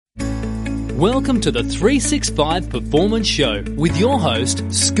Welcome to the 365 Performance Show with your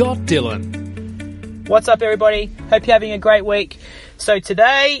host, Scott Dillon. What's up, everybody? Hope you're having a great week. So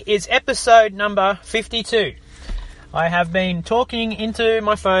today is episode number 52. I have been talking into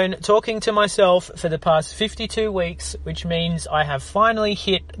my phone, talking to myself for the past 52 weeks, which means I have finally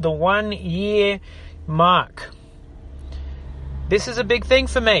hit the 1 year mark. This is a big thing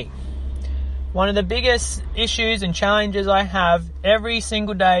for me. One of the biggest issues and challenges I have every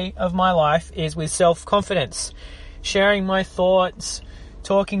single day of my life is with self-confidence. Sharing my thoughts,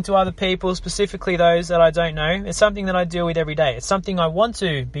 talking to other people, specifically those that I don't know. It's something that I deal with every day. It's something I want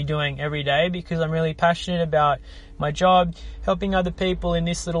to be doing every day because I'm really passionate about my job, helping other people in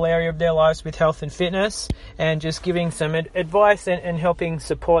this little area of their lives with health and fitness, and just giving some advice and helping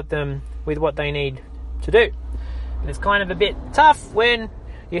support them with what they need to do. And it's kind of a bit tough when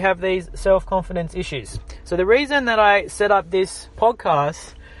you have these self-confidence issues. So the reason that I set up this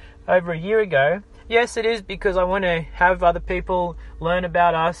podcast over a year ago, yes, it is because I want to have other people learn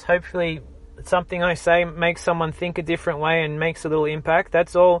about us. Hopefully something I say makes someone think a different way and makes a little impact.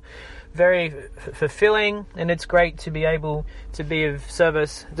 That's all very fulfilling, and it's great to be able to be of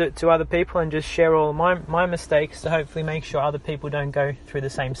service to other people and just share all my mistakes to hopefully make sure other people don't go through the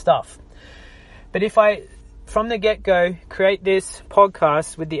same stuff. But if I from the get-go create this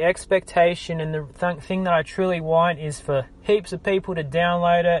podcast with the expectation, and the thing that I truly want is for heaps of people to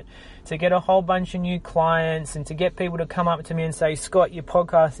download it, to get a whole bunch of new clients, and to get people to come up to me and say, Scott, your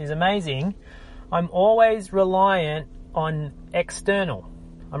podcast is amazing, I'm always reliant on external.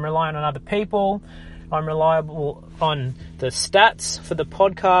 I'm reliant on other people. I'm reliable on the stats for the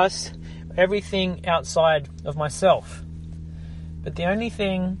podcast, everything outside of myself. But the only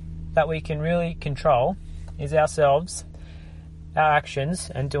thing that we can really control is ourselves, our actions,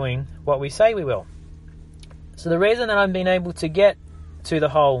 and doing what we say we will. So the reason that I've been able to get to the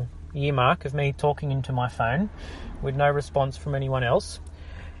whole year mark of me talking into my phone with no response from anyone else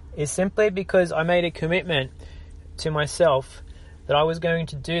is simply because I made a commitment to myself that I was going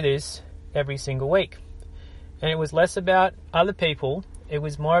to do this every single week. And it was less about other people. It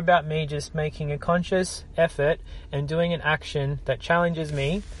was more about me just making a conscious effort and doing an action that challenges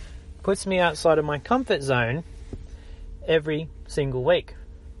me, puts me outside of my comfort zone every single week.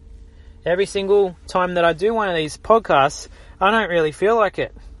 Every single time that I do one of these podcasts, I don't really feel like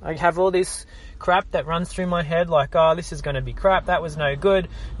it. I have all this crap that runs through my head like, oh, this is going to be crap, that was no good,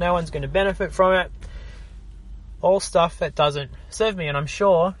 no one's going to benefit from it. All stuff that doesn't serve me, and I'm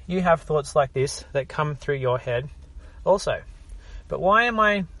sure you have thoughts like this that come through your head also. But why am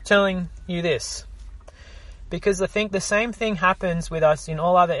I telling you this? Because I think the same thing happens with us in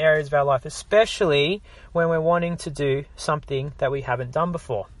all other areas of our life, especially when we're wanting to do something that we haven't done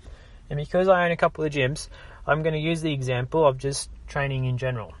before. And because I own a couple of gyms, I'm going to use the example of just training in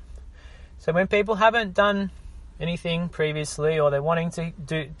general. So when people haven't done anything previously, or they're wanting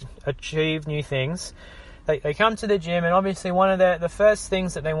to achieve new things, they come to the gym, and obviously one of the first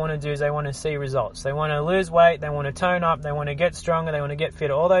things that they want to do is they want to see results. They want to lose weight, they want to tone up, they want to get stronger, they want to get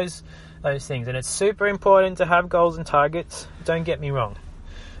fitter, all those things. And it's super important to have goals and targets, don't get me wrong.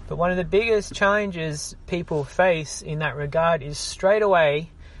 But one of the biggest challenges people face in that regard is straight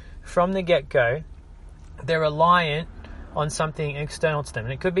away from the get-go, they're reliant on something external to them.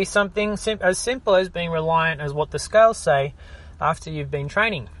 And it could be something as simple as being reliant as what the scales say after you've been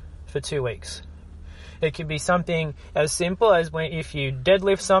training for 2 weeks. It could be something as simple as if you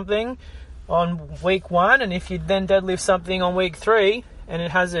deadlift something on week 1, and if you then deadlift something on week 3 and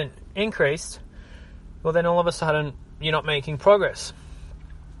it hasn't increased, well then all of a sudden you're not making progress.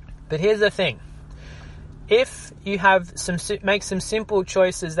 But here's the thing. If you make some simple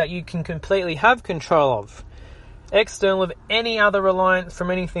choices that you can completely have control of, external of any other reliance from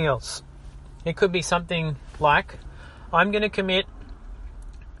anything else, it could be something like, I'm going to commit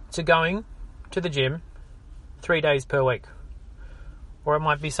to going to the gym 3 days per week. Or it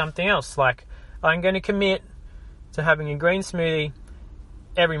might be something else like, I'm going to commit to having a green smoothie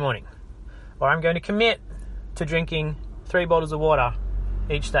every morning. Or I'm going to commit to drinking 3 bottles of water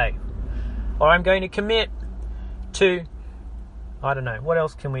each day. Or I'm going to commit to, I don't know, what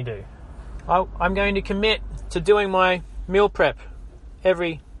else can we do? I'm going to commit to doing my meal prep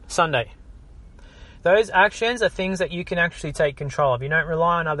every Sunday. Those actions are things that you can actually take control of. You don't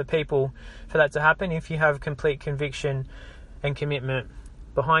rely on other people for that to happen if you have complete conviction and commitment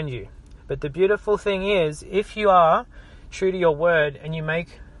behind you. But the beautiful thing is, if you are true to your word and you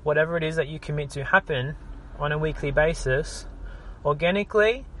make whatever it is that you commit to happen on a weekly basis,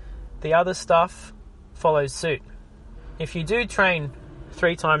 organically, the other stuff follows suit. If you do train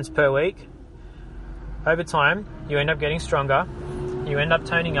 3 times per week, over time, you end up getting stronger, you end up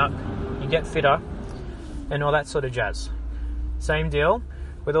toning up, you get fitter, and all that sort of jazz. Same deal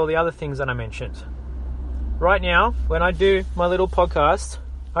with all the other things that I mentioned. Right now, when I do my little podcast,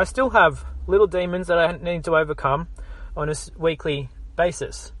 I still have little demons that I need to overcome on a weekly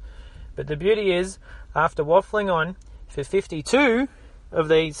basis. But the beauty is, after waffling on for 52 of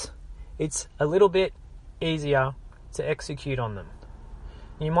these, it's a little bit easier to execute on them.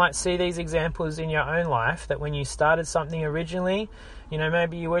 You might see these examples in your own life that when you started something originally,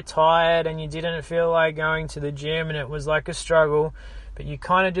 maybe you were tired and you didn't feel like going to the gym and it was like a struggle, but you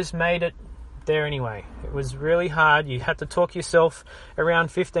kind of just made it there anyway. It was really hard. You had to talk yourself around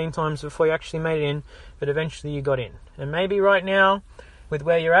 15 times before you actually made it in, but eventually you got in. And maybe right now, with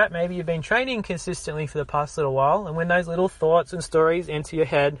where you're at, maybe you've been training consistently for the past little while, and when those little thoughts and stories enter your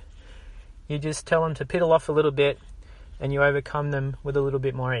head, you just tell them to piddle off a little bit and you overcome them with a little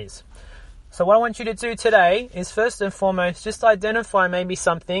bit more ease. So what I want you to do today is first and foremost just identify maybe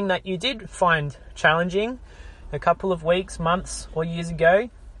something that you did find challenging a couple of weeks, months or years ago,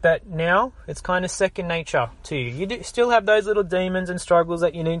 but now it's kind of second nature to you. You do still have those little demons and struggles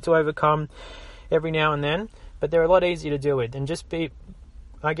that you need to overcome every now and then, but they're a lot easier to deal with, and just be,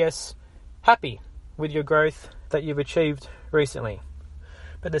 happy with your growth that you've achieved recently.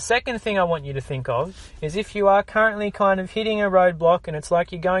 But the second thing I want you to think of is if you are currently kind of hitting a roadblock and it's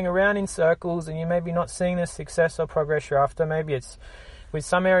like you're going around in circles and you're maybe not seeing the success or progress you're after, maybe it's with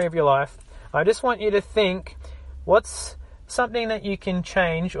some area of your life, I just want you to think, what's something that you can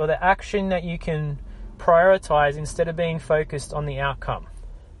change or the action that you can prioritize instead of being focused on the outcome?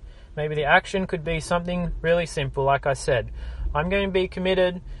 Maybe the action could be something really simple, like I said. I'm going to be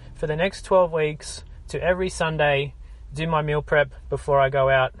committed for the next 12 weeks to every Sunday do my meal prep before I go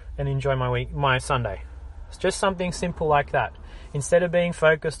out and enjoy my Sunday. It's just something simple like that, instead of being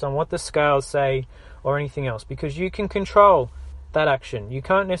focused on what the scales say or anything else, because you can control that action. You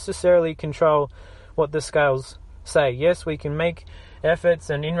can't necessarily control what the scales say. Yes, we can make efforts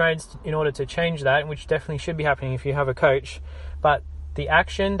and inroads in order to change that, which definitely should be happening if you have a coach, but the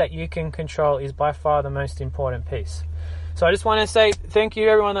action that you can control is by far the most important piece. So I just want to say thank you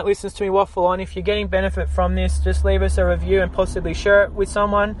to everyone that listens to me waffle on. If you're getting benefit from this, just leave us a review and possibly share it with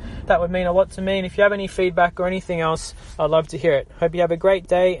someone. That would mean a lot to me. And if you have any feedback or anything else, I'd love to hear it. Hope you have a great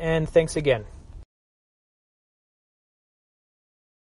day, and thanks again.